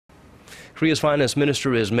Korea's finance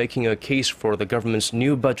minister is making a case for the government's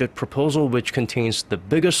new budget proposal, which contains the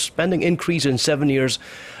biggest spending increase in 7 years,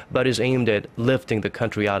 but is aimed at lifting the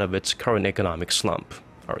country out of its current economic slump.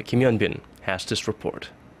 Our Hyun-bin has this report.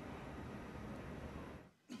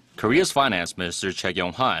 Korea's Finance Minister Choi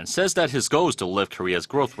Kyung-hwan says that his goal is to lift Korea's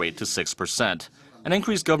growth rate to 6% and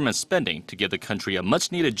increase government spending to give the country a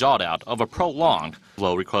much-needed jolt out of a prolonged,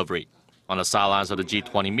 slow recovery. On the sidelines of the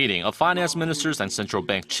G20 meeting of finance ministers and central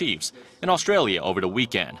bank chiefs in Australia over the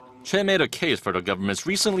weekend, Choi made a case for the government's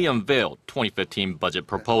recently unveiled 2015 budget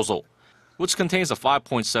proposal, which contains a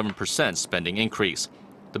 5.7% spending increase,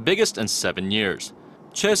 the biggest in 7 years.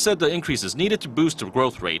 Choi said the increase is needed to boost the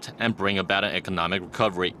growth rate and bring about an economic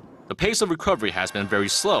recovery. The pace of recovery has been very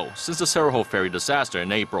slow since the Sarajevo ferry disaster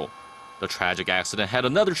in April. The tragic accident had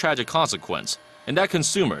another tragic consequence, in that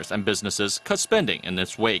consumers and businesses cut spending in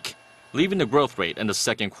its wake, leaving the growth rate in the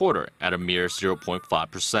second quarter at a mere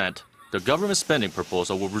 0.5%. The government spending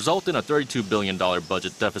proposal will result in a $32 billion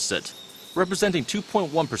budget deficit, representing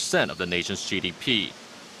 2.1% of the nation's GDP.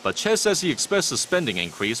 But Choi says he expects the spending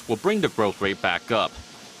increase will bring the growth rate back up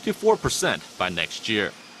to 4% by next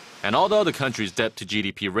year. And although the country's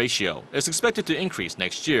debt-to-GDP ratio is expected to increase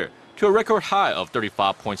next year to a record high of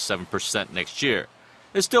 35.7% next year,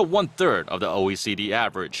 it's still one-third of the OECD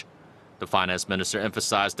average. The finance minister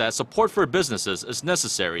emphasized that support for businesses is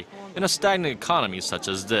necessary in a stagnant economy such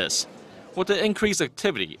as this, with the increased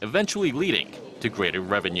activity eventually leading to greater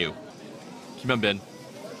revenue. Hyun-bin,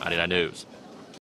 Arirang News.